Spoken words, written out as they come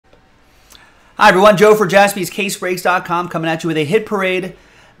Hi everyone, Joe for JaspysCaseBreaks.com coming at you with a Hit Parade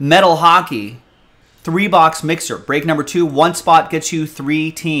Metal Hockey 3-box mixer. Break number 2, one spot gets you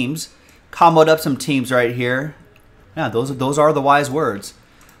 3 teams. Comboed up some teams right here. Yeah, those are the wise words.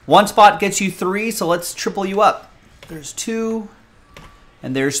 One spot gets you 3, so let's triple you up. There's 2,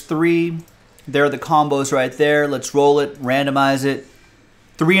 and there's 3. There are the combos right there. Let's roll it, randomize it.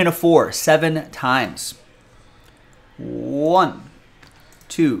 3 and a 4, 7 times. 1,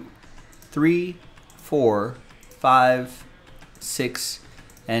 2, 3, 4, 5, 6,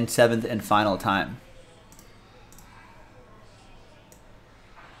 and 7th and final time.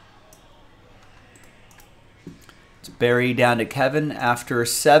 It's Barry down to Kevin after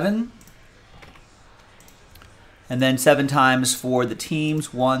 7. And then 7 times for the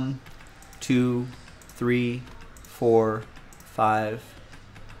teams. 1, 2, 3, 4, 5,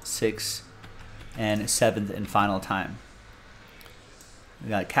 6, and 7th and final time. We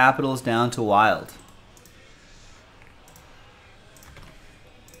got Capitals down to Wild.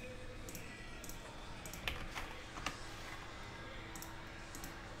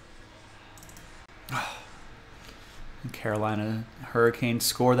 Carolina Hurricanes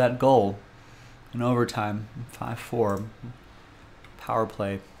score that goal in overtime, 5-4, power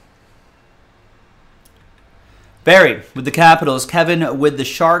play. Barry with the Capitals, Kevin with the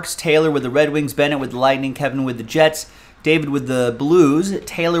Sharks, Taylor with the Red Wings, Bennett with the Lightning, Kevin with the Jets, David with the Blues,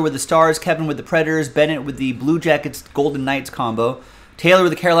 Taylor with the Stars, Kevin with the Predators, Bennett with the Blue Jackets Golden Knights combo, Taylor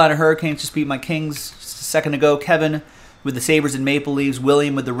with the Carolina Hurricanes, just beat my Kings just a second ago, Kevin with the Sabres and Maple Leafs,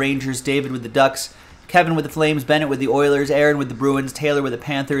 William with the Rangers, David with the Ducks, Kevin with the Flames, Bennett with the Oilers, Aaron with the Bruins, Taylor with the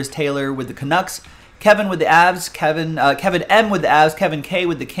Panthers, Taylor with the Canucks, Kevin with the Avs, Kevin M with the Avs, Kevin K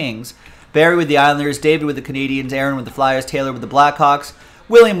with the Kings, Barry with the Islanders, David with the Canadiens, Aaron with the Flyers, Taylor with the Blackhawks,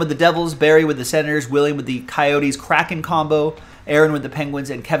 William with the Devils, Barry with the Senators, William with the Coyotes Kraken combo, Aaron with the Penguins,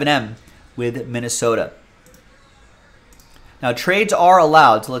 and Kevin M with Minnesota. Now, trades are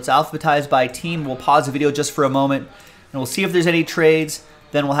allowed, so let's alphabetize by team. We'll pause the video just for a moment, and we'll see if there's any trades.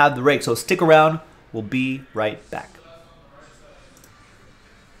 Then we'll have the break, so stick around. We'll be right back.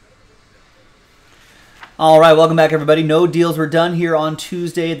 All right, welcome back, everybody. No deals were done here on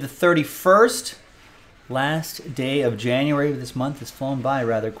Tuesday the 31st. Last day of January. This month has flown by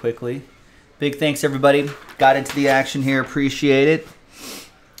rather quickly. Big thanks, everybody. Got into the action here. Appreciate it.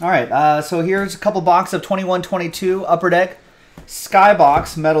 All right, so here's a couple boxes of 21-22 Upper Deck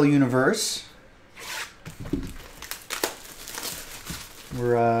Skybox Metal Universe.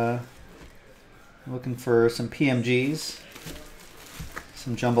 We're looking for some PMGs,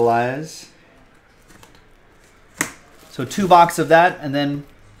 some jambalayas. So 2 boxes of that, and then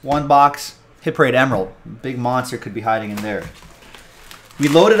 1 box Hit Parade Emerald. Big monster could be hiding in there. We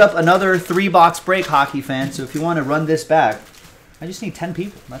loaded up another 3-box break, hockey fans, so if you want to run this back, I just need 10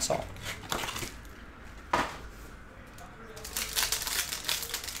 people, that's all.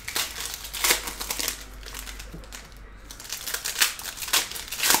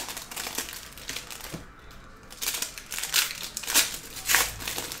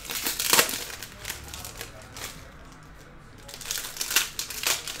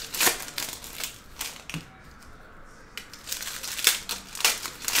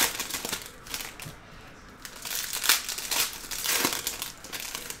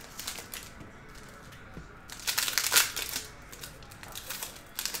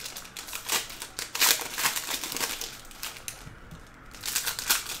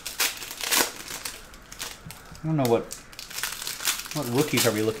 I don't know what rookies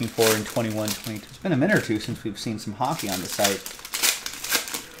are we looking for in 21-22. It's been a minute or two since we've seen some hockey on the site.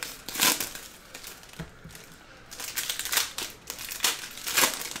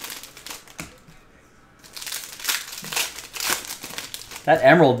 That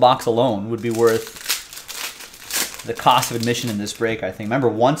Emerald box alone would be worth the cost of admission in this break, I think. Remember,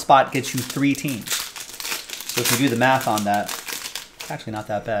 1 spot gets you 3 teams. So if you do the math on that, it's actually not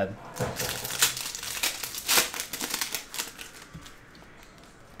that bad.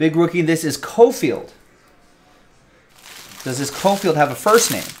 Big rookie, this is Cofield. Does this Cofield have a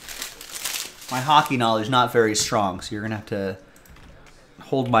first name? My hockey knowledge not very strong, so you're going to have to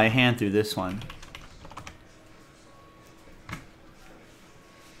hold my hand through this one.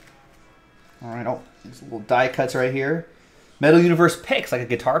 All right, oh, there's little die cuts right here. Metal Universe picks, like a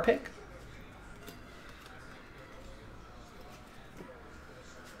guitar pick.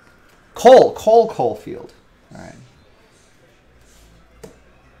 Cofield. All right.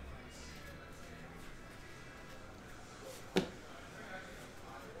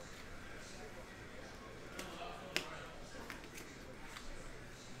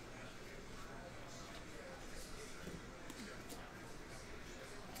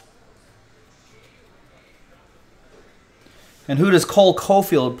 And who does Cole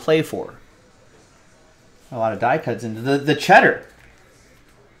Caulfield play for? A lot of die cuts into the cheddar.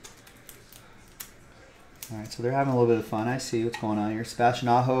 All right, so they're having a little bit of fun. I see what's going on here. Sebastian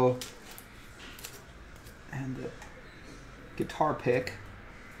Aho and the guitar pick.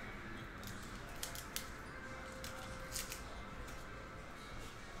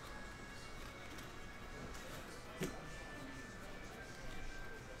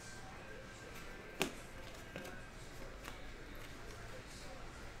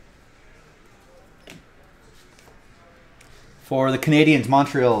 For the Canadiens,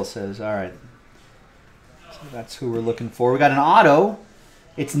 Montreal says, all right. So that's who we're looking for. We got an auto.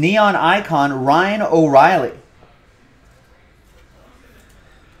 It's Neon Icon, Ryan O'Reilly.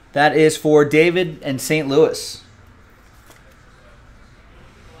 That is for David and St. Louis.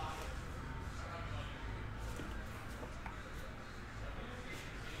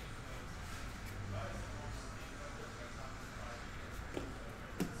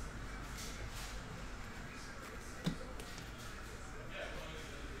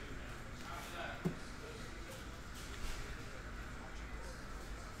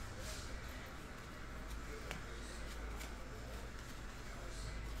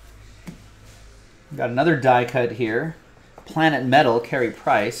 Got another die cut here. Planet Metal, Carey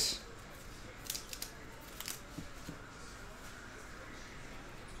Price.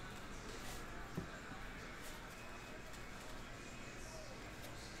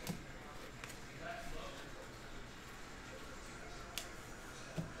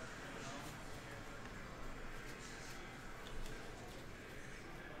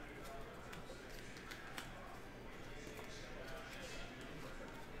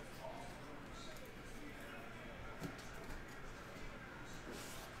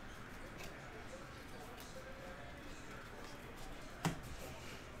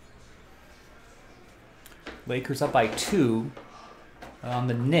 Lakers up by 2 on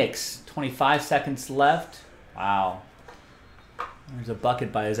the Knicks. 25 seconds left. Wow. There's a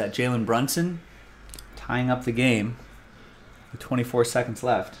bucket by, is that Jalen Brunson? Tying up the game with 24 seconds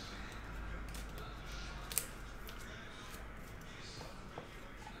left.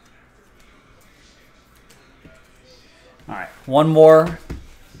 All right, one more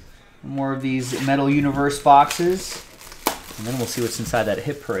of these Metal Universe boxes, and then we'll see what's inside that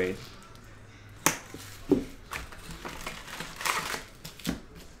Hit Parade.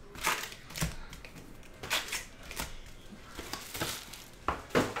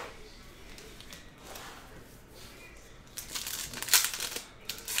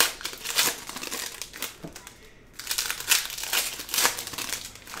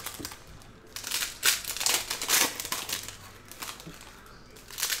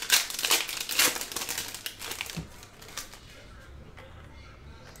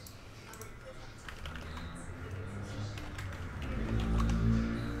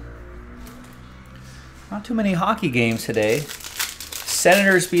 Not too many hockey games today.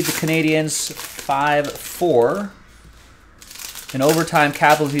 Senators beat the Canadiens 5-4. In overtime,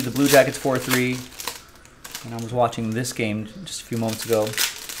 Capitals beat the Blue Jackets 4-3. And I was watching this game just a few moments ago.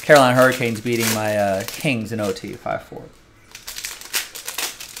 Carolina Hurricanes beating my Kings in OT 5-4.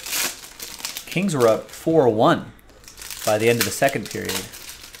 Kings were up 4-1 by the end of the second period.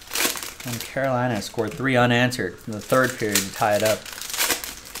 And Carolina scored 3 unanswered in the third period to tie it up.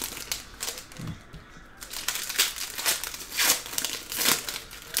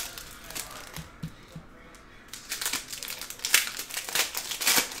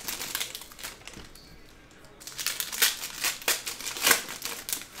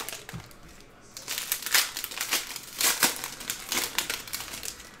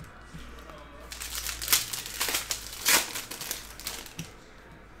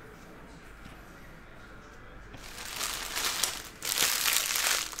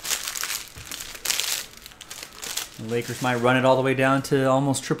 The Lakers might run it all the way down to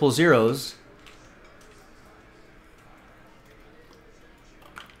almost triple zeros.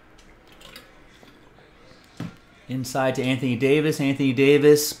 Inside to Anthony Davis. Anthony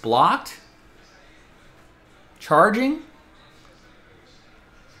Davis blocked. Charging.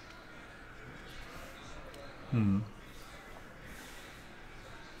 I'm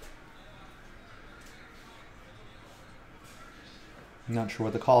not sure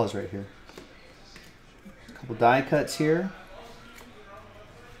what the call is right here. A couple die cuts here.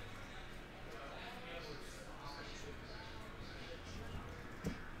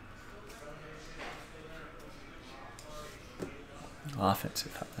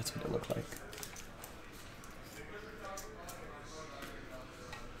 Offensive, that's what it looked like.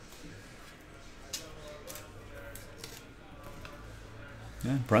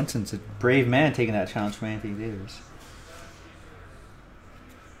 Yeah, Brunson's a brave man taking that challenge from Anthony Davis.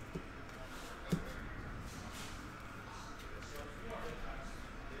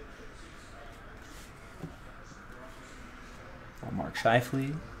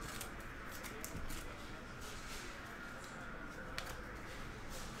 Shifley.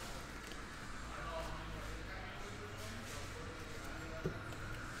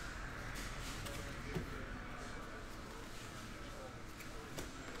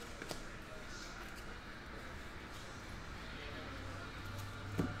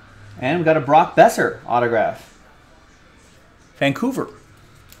 And we've got a Brock Besser autograph. Vancouver.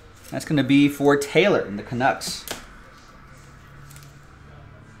 That's going to be for Taylor in the Canucks.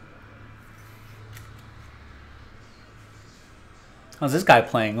 How's this guy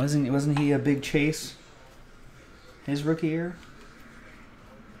playing? Wasn't he a big chase his rookie year?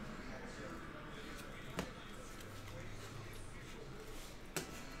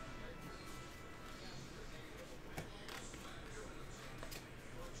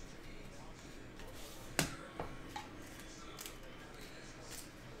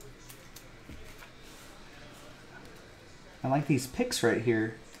 I like these picks right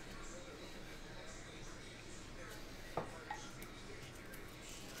here.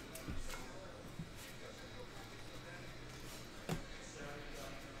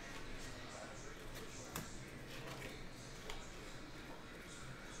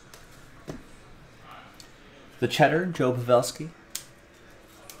 The Cheddar, Joe Pavelski.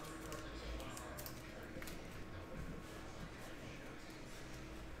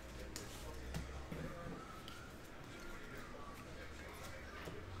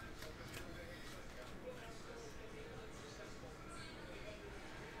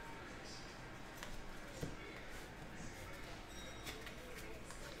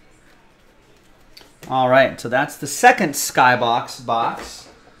 All right, so that's the second Skybox box.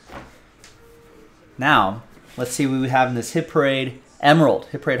 Now, let's see what we have in this Hit Parade Emerald,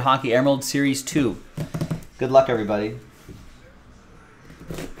 Hit Parade Hockey Emerald Series 2. Good luck, everybody.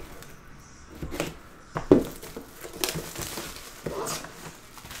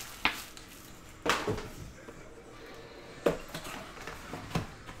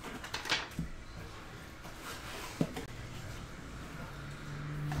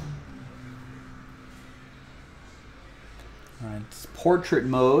 All right, it's portrait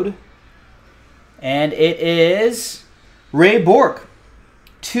mode. And it is Ray Bourque.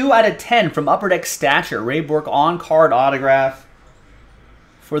 2 out of 10 from Upper Deck Stature. Ray Bourque on-card autograph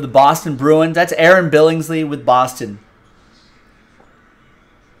for the Boston Bruins. That's Aaron Billingsley with Boston.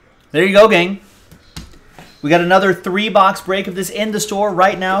 There you go, gang. We got another 3-box break of this in the store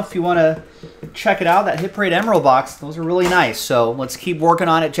right now. If you want to check it out, that Hit Parade Emerald box, those are really nice. So let's keep working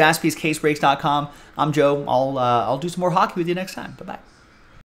on it. JaspysCaseBreaks.com. I'm Joe. I'll do some more hockey with you next time. Bye-bye.